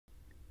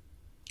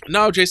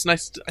No, Jason, I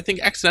think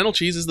accidental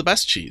cheese is the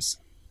best cheese.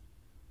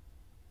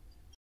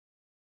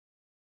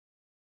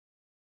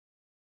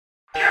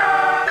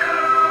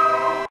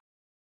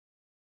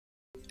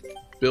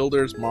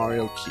 Builder's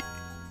Mario Key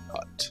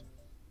Hut.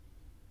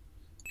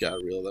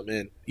 Gotta reel them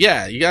in.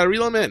 Yeah, you gotta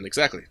reel them in,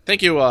 exactly.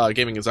 Thank you,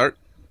 Gaming is Art.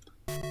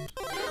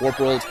 Warp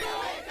World,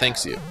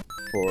 thanks you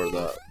for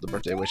the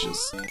birthday wishes.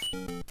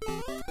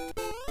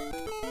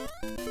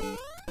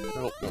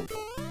 Nope, nope, nope.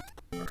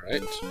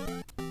 Alright.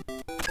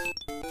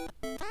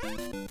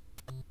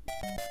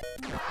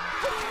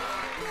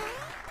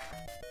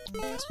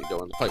 Guess we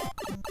go in the pipe.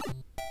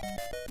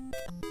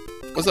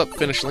 What's up,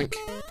 Finish Link?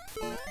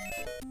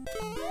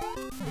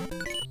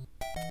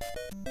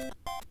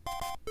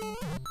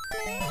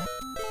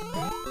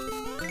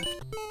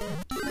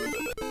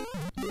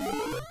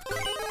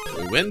 Can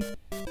we win? Is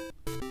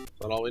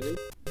that all we need?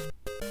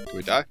 Can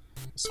we die?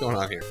 What's going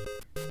on here?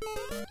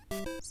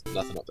 There's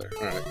nothing up there.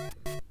 Alright.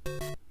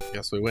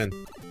 Guess we win.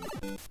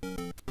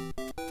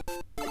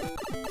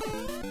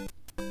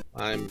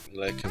 I'm,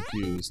 like,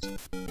 confused. Is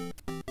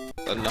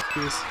that enough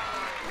keys?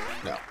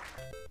 No.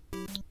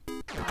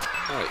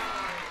 Alright.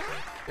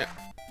 Yeah.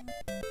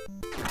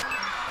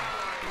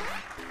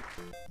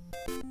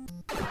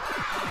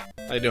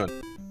 How you doing?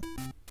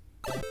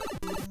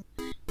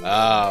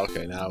 Ah,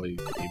 okay, now we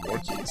need more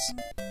keys.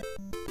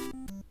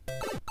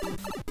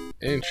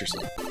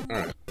 Interesting.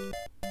 Alright.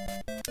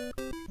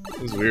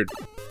 This is weird.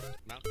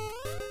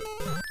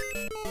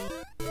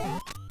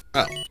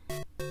 Oh.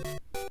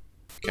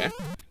 Okay.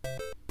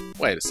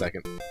 Wait a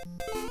second.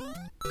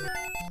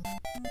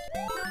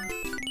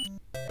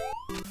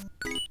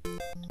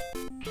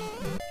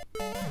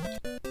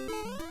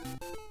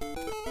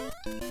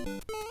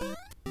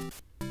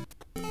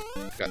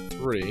 Got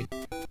 3.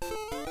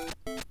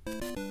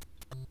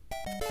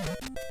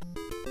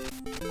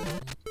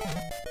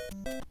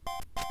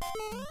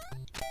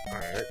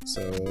 Alright,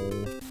 so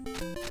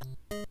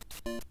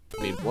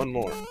need 1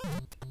 more.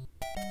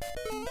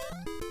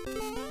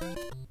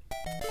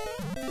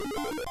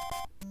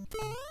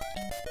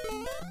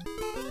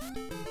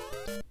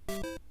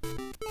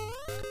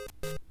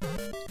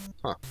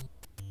 Huh.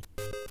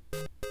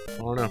 I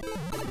don't know.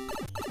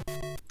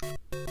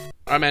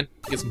 Alright, man.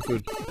 Get some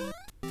food.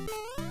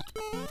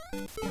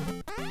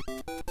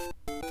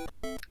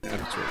 Yeah,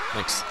 that's right.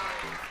 Thanks.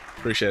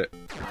 Appreciate it.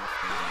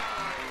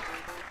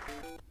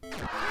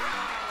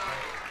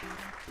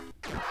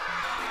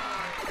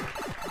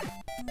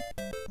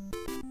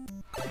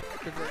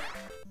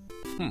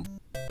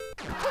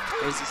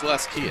 Where's this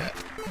last key at?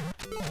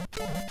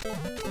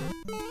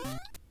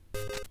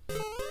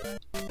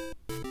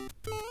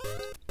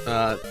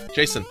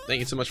 Jason, thank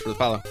you so much for the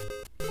follow.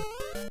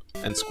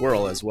 And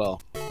Squirrel as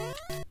well.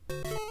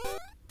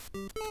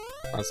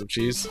 Want some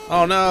cheese?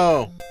 Oh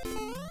no!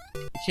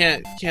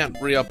 You can't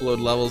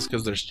re-upload levels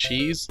because there's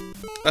cheese.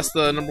 That's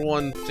the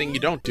 #1 thing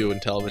you don't do in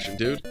television,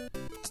 dude.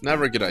 It's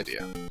never a good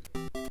idea.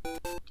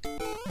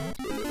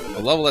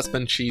 A level that's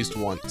been cheesed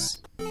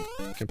once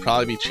can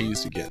probably be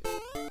cheesed again.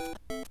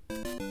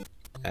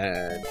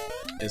 And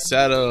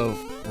instead of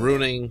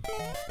ruining,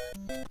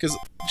 because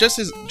just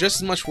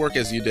as much work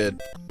as you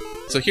did.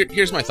 So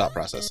here's my thought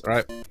process. All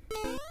right,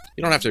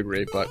 you don't have to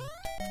agree, but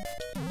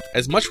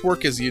as much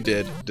work as you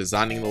did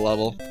designing the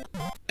level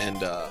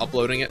and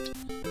uploading it,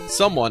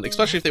 someone,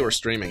 especially if they were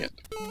streaming it,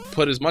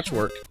 put as much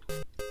work,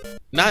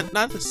 not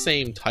the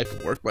same type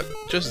of work, but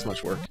just as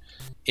much work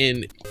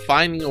in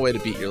finding a way to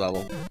beat your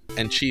level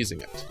and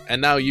cheesing it.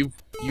 And now you've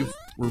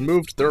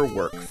removed their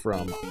work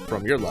from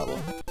your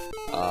level.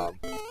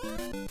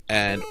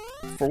 And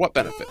for what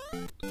benefit?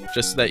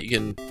 Just so that you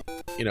can,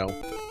 you know,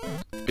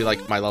 be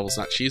like, my level's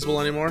not cheesable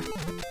anymore?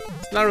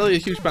 It's not really a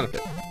huge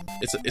benefit.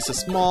 It's a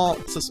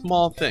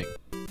small thing.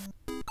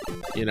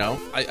 You know?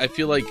 I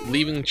feel like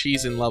leaving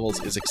cheese in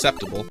levels is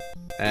acceptable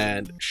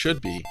and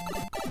should be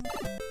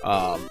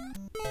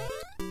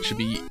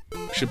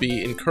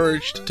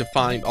encouraged to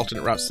find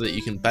alternate routes so that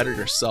you can better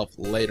yourself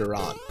later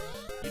on.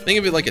 Think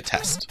of it like a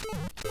test.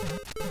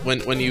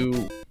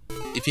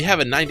 If you have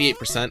a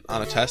 98%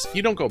 on a test,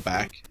 you don't go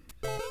back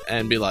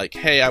and be like,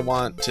 hey,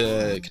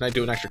 can I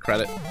do an extra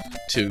credit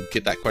to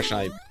get that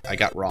question I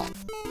got wrong?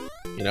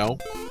 You know?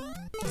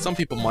 Some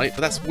people might,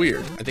 but that's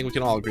weird. I think we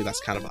can all agree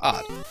that's kind of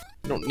odd.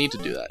 You don't need to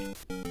do that.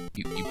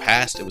 You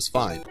passed, it was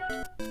fine.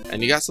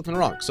 And you got something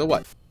wrong, so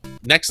what?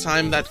 Next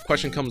time that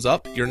question comes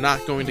up, you're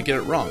not going to get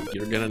it wrong.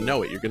 You're going to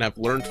know it. You're going to have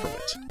learned from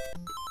it.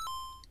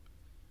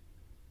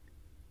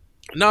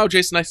 No,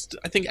 Jason, I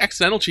think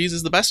accidental cheese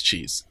is the best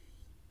cheese.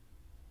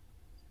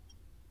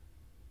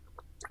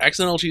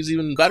 Accidental cheese is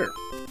even better.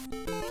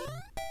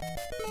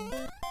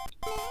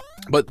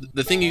 But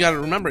the thing you gotta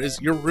remember is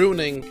you're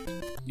ruining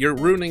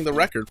the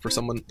record for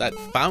someone that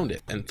found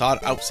it and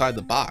thought outside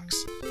the box.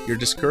 You're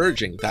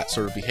discouraging that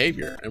sort of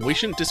behavior, and we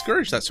shouldn't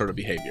discourage that sort of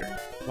behavior.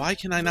 Why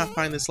can I not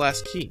find this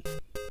last key?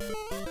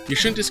 You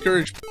shouldn't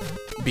discourage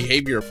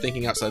behavior of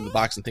thinking outside the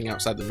box and thinking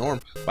outside the norm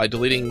by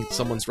deleting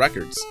someone's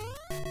records.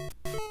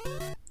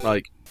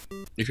 Like,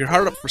 If you're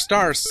hard up for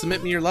stars,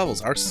 submit me your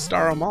levels. I'll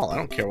star them all. I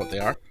don't care what they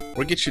are.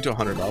 We'll get you to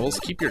 100 levels.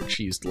 Keep your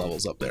cheese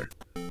levels up there.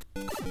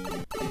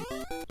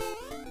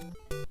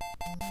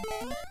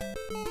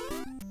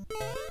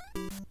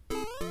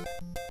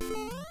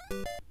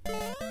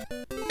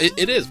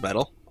 It is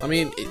metal. I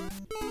mean,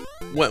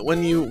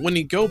 when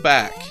you go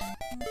back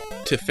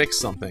to fix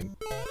something,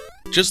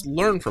 just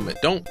learn from it.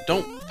 Don't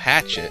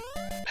patch it.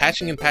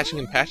 Patching and patching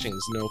and patching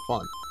is no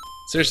fun.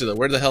 Seriously though,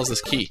 where the hell's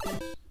this key?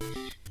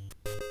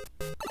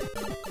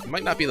 It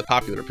might not be the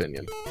popular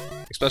opinion,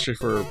 especially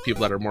for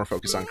people that are more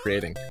focused on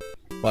creating.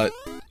 But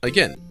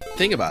again,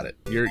 think about it.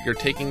 You're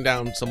taking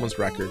down someone's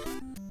record.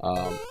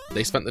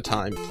 They spent the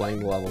time playing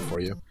the level for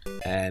you,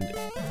 and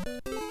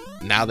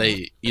now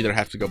they either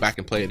have to go back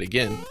and play it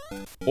again,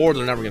 or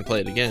they're never going to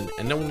play it again,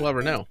 and no one will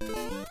ever know.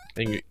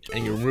 And you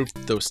remove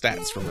those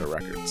stats from their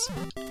records.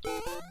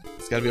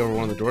 It's got to be over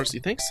one of the doors. You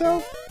think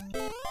so?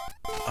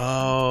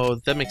 Oh,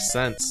 that makes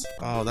sense.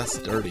 Oh, that's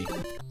dirty.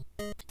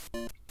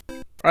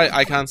 Alright,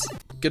 icons.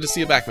 Good to see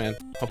you back, man.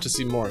 Hope to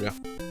see more of you.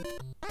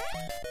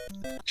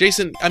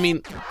 Jason, I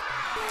mean,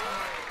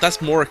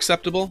 that's more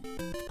acceptable.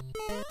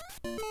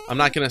 I'm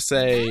not gonna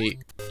say,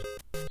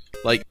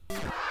 like,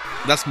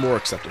 that's more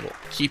acceptable.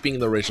 Keeping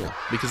the original,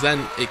 because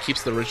then it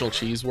keeps the original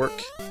cheese work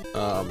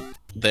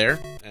there,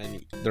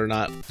 and they're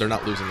not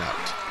losing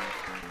out.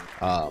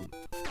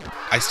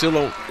 I still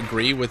don't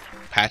agree with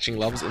patching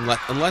levels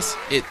unless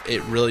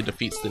it really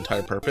defeats the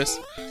entire purpose.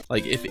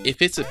 Like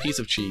if it's a piece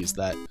of cheese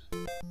that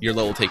your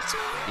level takes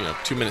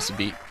 2 minutes to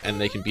beat, and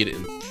they can beat it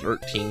in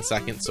 13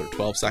 seconds or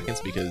 12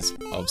 seconds because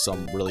of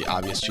some really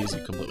obvious cheese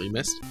you completely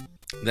missed,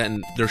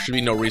 then there should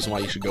be no reason why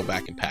you should go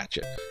back and patch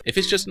it. If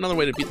it's just another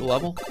way to beat the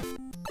level,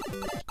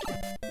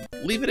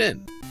 leave it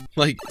in.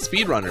 Like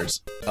speedrunners,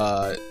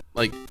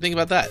 like think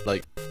about that.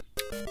 Like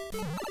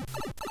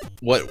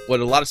what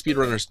a lot of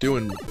speedrunners do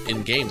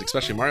in games,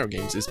 especially Mario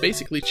games, is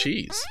basically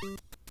cheese.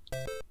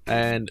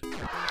 And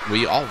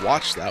we all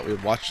watch that. We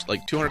watch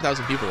like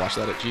 200,000 people watch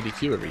that at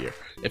GDQ every year.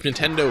 If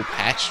Nintendo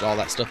patched all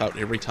that stuff out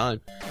every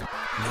time,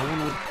 no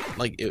one would,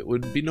 like, it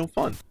would be no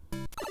fun.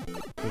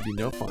 It would be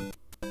no fun.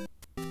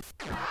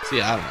 So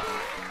yeah, I don't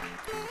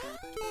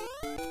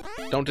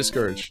know. Don't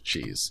discourage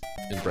cheese.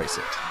 Embrace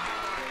it.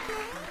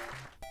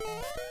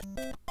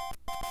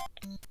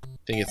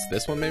 Think it's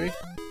this one, maybe?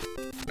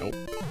 Nope.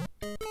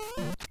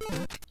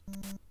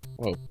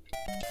 Whoa.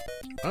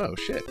 Oh,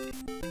 shit.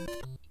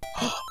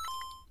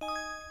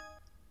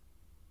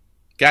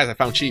 Guys, I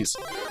found cheese.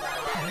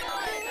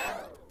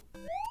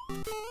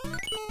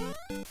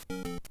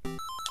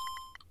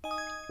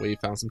 We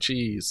found some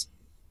cheese.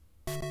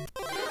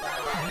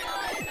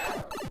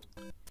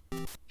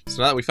 So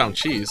now that we found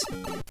cheese,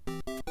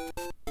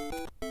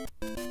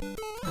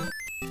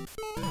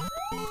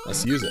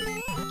 let's use it.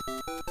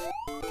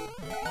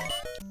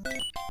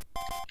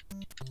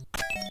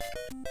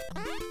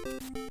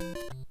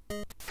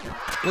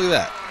 Look at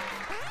that.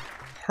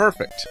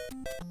 Perfect.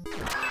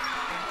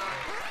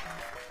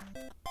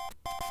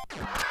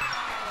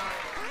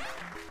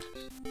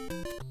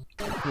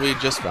 We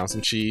just found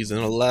some cheese in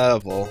a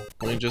level.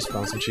 We just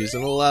found some cheese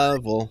in a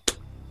level.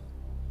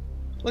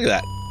 Look at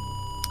that.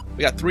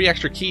 We got 3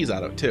 extra keys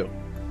out of it, too.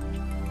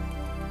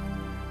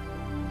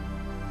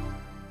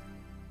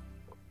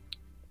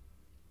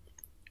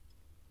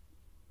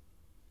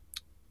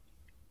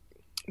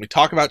 We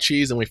talk about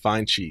cheese and we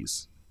find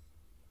cheese.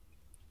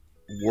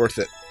 Worth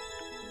it.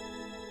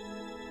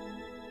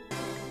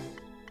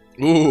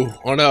 Ooh,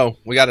 oh no.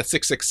 We got a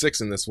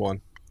 666 in this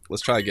one.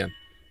 Let's try again.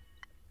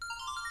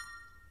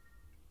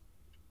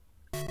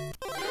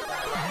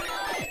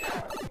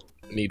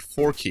 Need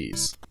 4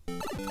 keys.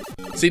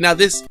 See, now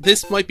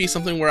this might be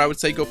something where I would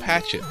say go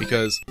patch it,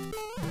 because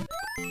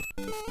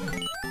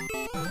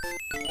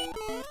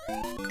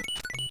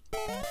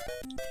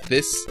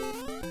this,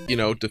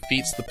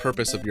 defeats the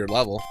purpose of your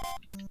level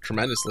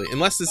tremendously,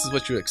 unless this is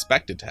what you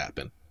expected to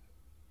happen.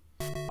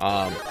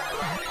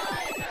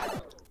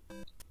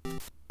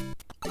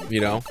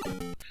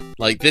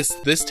 Like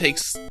this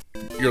takes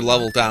your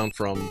level down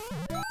from,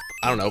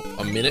 I don't know,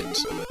 a minute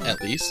at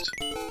least.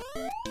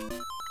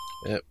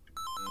 Yep.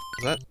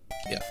 Is that?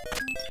 Yeah.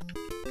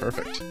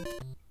 Perfect.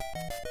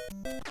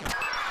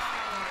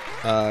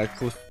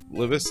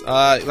 Livis?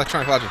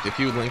 Electronic Logic, if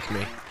you link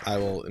me, I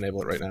will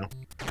enable it right now.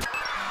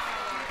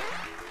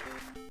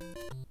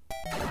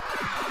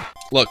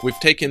 Look, we've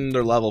taken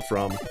their level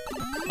from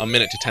a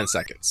minute to 10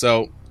 seconds.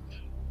 So,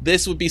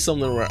 this would be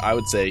something where I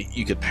would say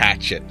you could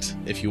patch it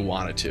if you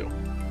wanted to.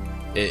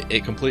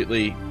 It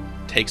completely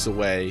takes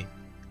away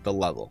the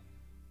level.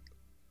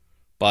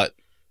 But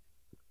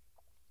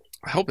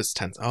I hope it's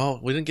 10. Oh,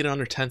 we didn't get it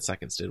under 10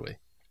 seconds, did we?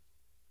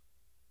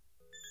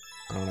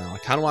 I don't know. I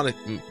kind of want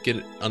to get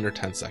it under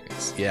 10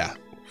 seconds. Yeah.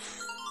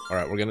 All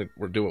right,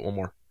 we'll do it one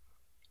more.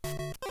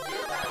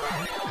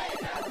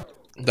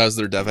 That was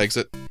their dev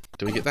exit.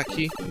 Did we get that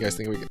key? You guys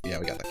think we got? Yeah,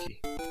 we got that key.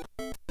 1,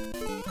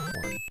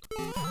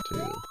 2, 3,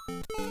 4.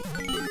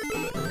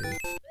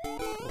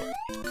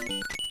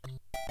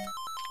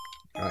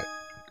 All right,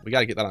 we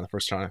gotta get that on the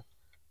first try.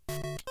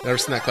 Never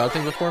seen that cloud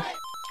thing before?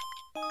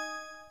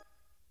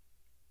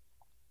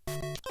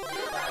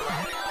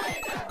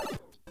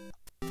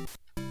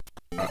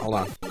 hold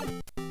on.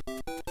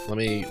 Let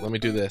me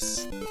do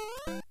this.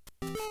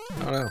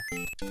 Oh no.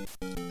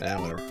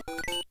 Whatever.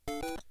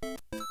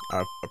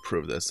 I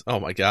approve this. Oh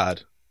my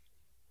god.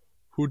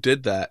 Who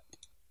did that?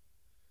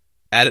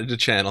 Added to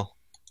channel.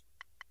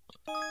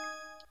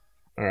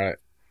 Alright.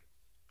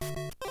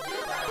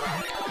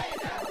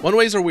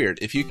 One-ways are weird.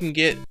 If you can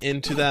get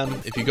into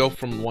them, if you go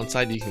from one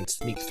side, you can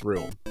sneak through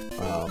them.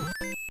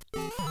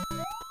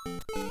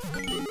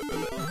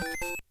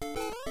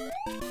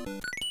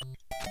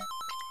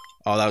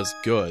 Oh, that was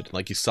good.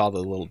 Like, you saw the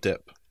little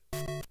dip.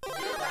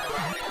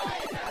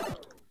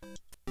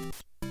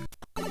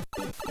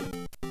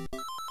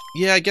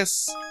 Yeah, I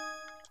guess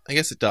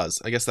it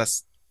does. I guess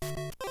that's...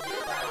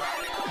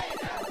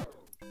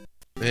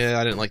 Yeah,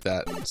 I didn't like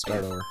that.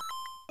 Start over.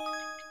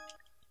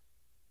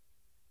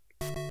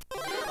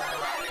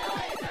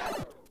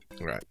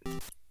 Alright.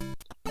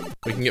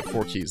 We can get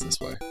 4 keys this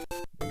way.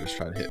 I'll just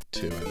try to hit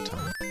 2 at a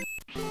time.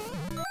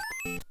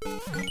 There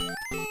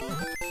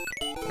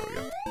we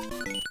go.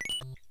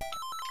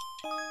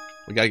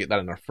 We gotta get that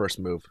in our first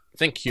move.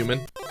 Think,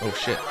 human. Oh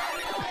shit.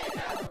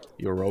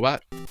 You a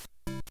robot?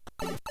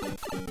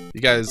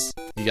 You guys,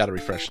 you gotta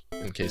refresh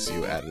in case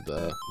you added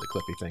the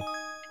clippy thing.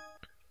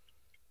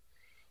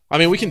 I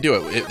mean, we can do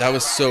it. That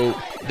was so...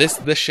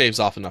 This shaves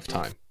off enough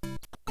time.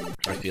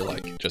 I feel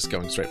like. Just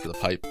going straight for the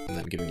pipe and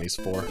then getting these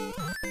 4.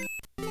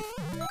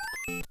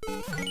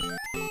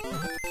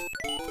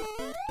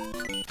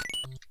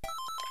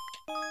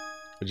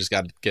 We just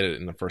gotta get it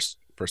in the first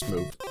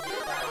move.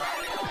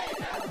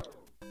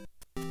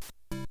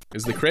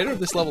 Is the creator of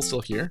this level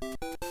still here?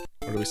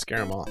 Or do we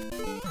scare him off?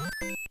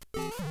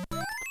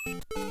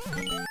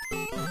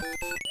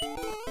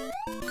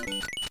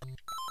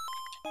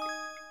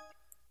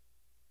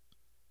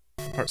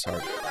 Part's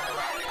hard.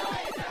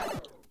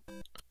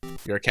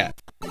 You're a cat.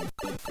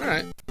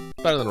 Alright.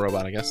 Better than a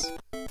robot, I guess.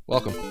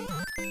 Welcome.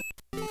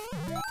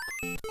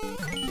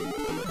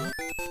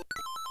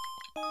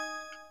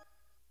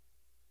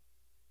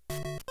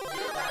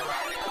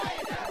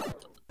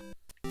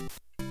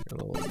 What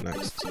level's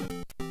next?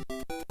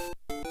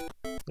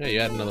 Yeah, you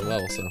add another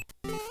level, so...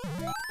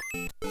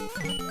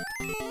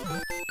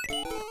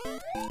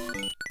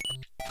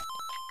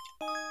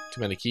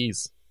 Too many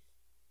keys.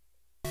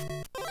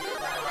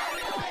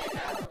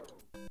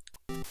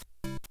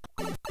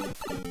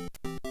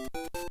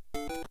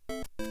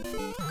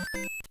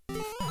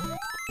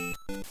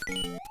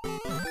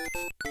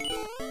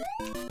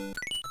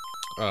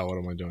 Oh, what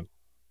am I doing?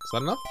 Is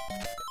that enough?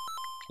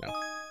 No.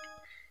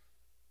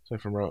 So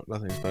from row,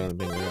 nothing is better than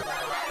being a robot.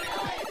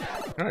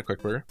 Alright,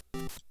 quick burger.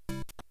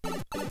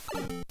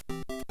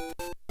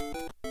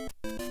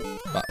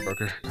 Bot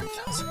burger,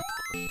 9,000.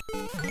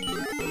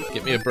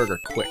 Get me a burger,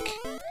 quick.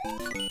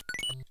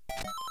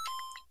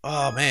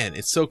 Oh man,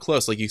 it's so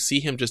close. Like, you see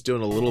him just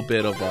doing a little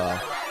bit of,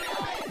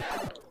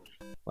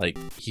 like,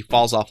 he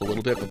falls off a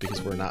little bit, but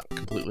because we're not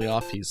completely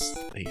off, he's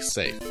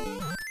safe.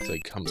 So he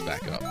comes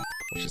back up,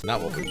 which is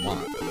not what we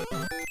want.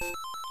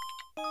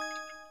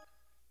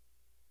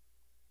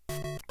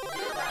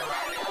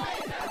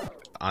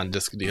 On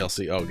disc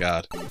DLC, oh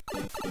god.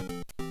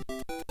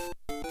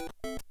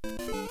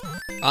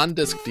 On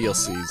disc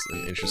DLC is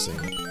an interesting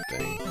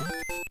thing.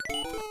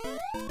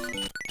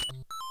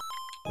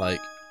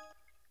 Like,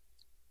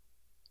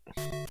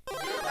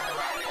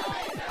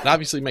 it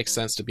obviously makes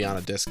sense to be on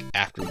a disc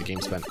after the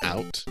game's been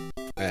out,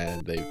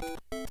 and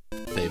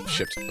they've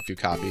shipped a few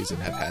copies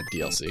and have had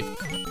DLC.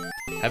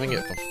 Having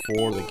it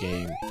before the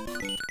game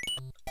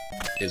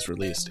is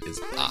released is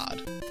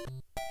odd.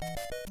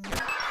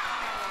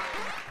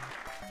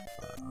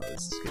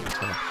 This is getting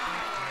tough.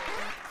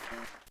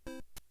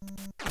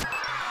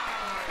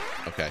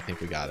 Okay, I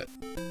think we got it.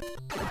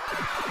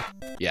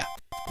 Yeah,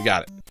 we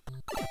got it.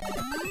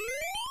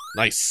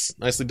 Nice.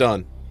 Nicely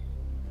done.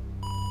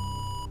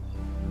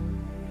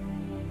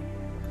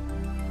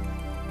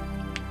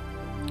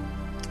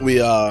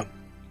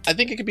 I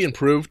think it could be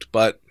improved,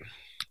 but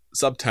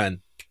sub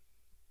 10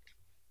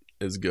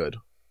 is good.